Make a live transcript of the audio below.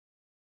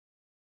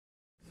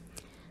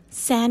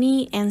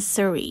Sani and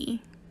Suri.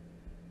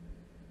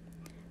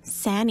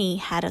 Sani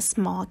had a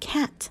small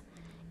cat.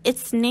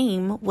 Its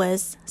name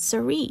was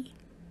Suri.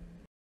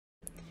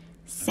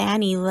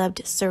 Sani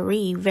loved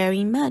Suri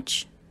very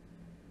much.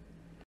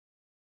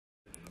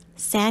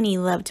 Sani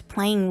loved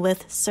playing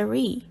with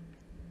Suri.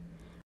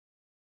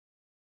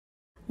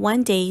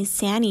 One day,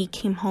 Sani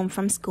came home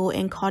from school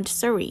and called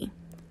Suri.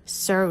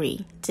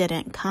 Suri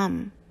didn't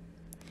come.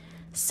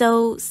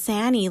 So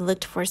Sani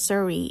looked for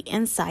Suri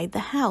inside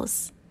the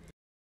house.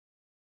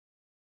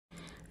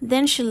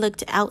 Then she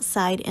looked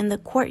outside in the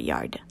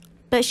courtyard,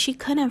 but she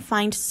couldn't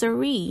find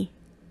Suri.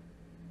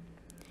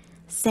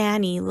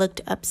 Sani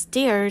looked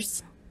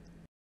upstairs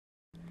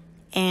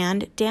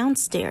and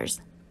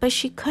downstairs, but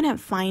she couldn't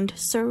find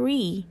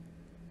Suri.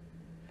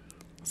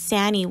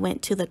 Sani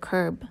went to the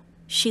curb.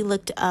 She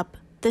looked up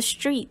the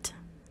street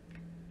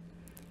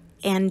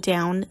and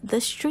down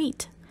the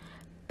street,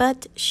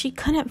 but she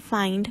couldn't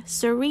find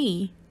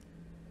Suri.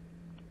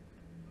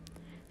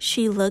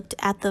 She looked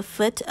at the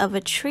foot of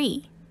a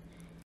tree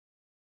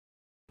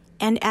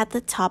and at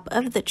the top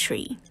of the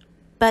tree,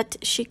 but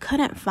she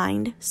couldn't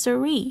find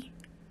Suri.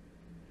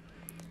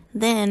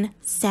 Then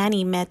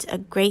Sani met a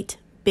great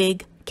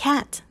big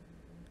cat.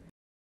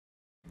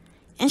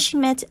 And she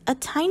met a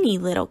tiny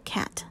little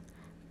cat,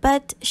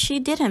 but she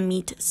didn't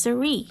meet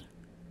Suri.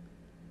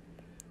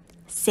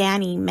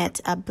 Sani met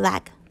a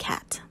black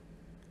cat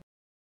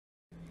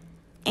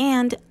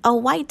and a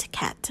white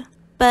cat,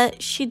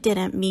 but she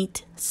didn't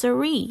meet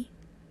Suri.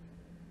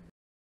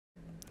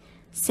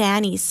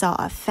 Sani saw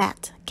a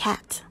fat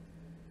cat.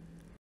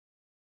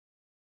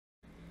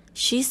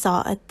 She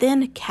saw a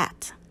thin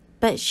cat,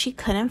 but she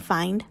couldn't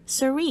find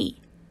Suri.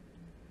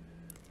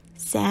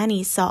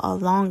 Sani saw a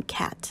long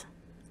cat.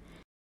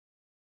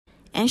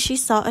 And she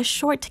saw a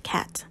short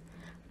cat,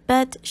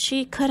 but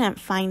she couldn't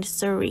find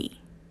Suri.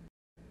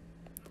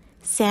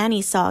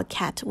 Sani saw a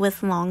cat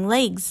with long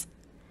legs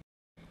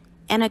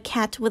and a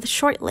cat with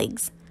short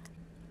legs,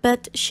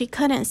 but she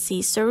couldn't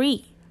see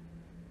Suri.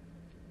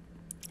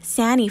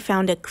 Sani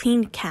found a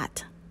clean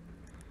cat,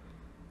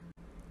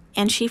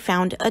 and she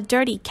found a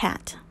dirty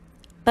cat,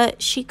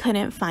 but she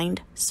couldn't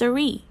find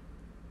Suri.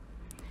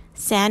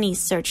 Sani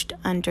searched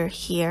under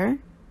here,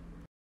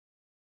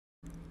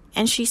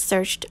 and she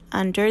searched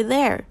under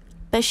there,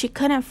 but she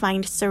couldn't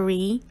find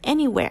Suri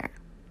anywhere.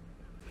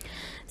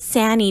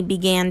 Sani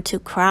began to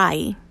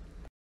cry.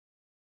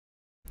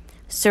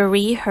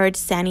 Suri heard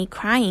Sani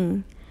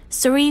crying.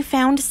 Suri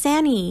found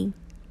Sani.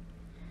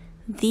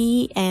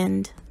 The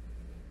end.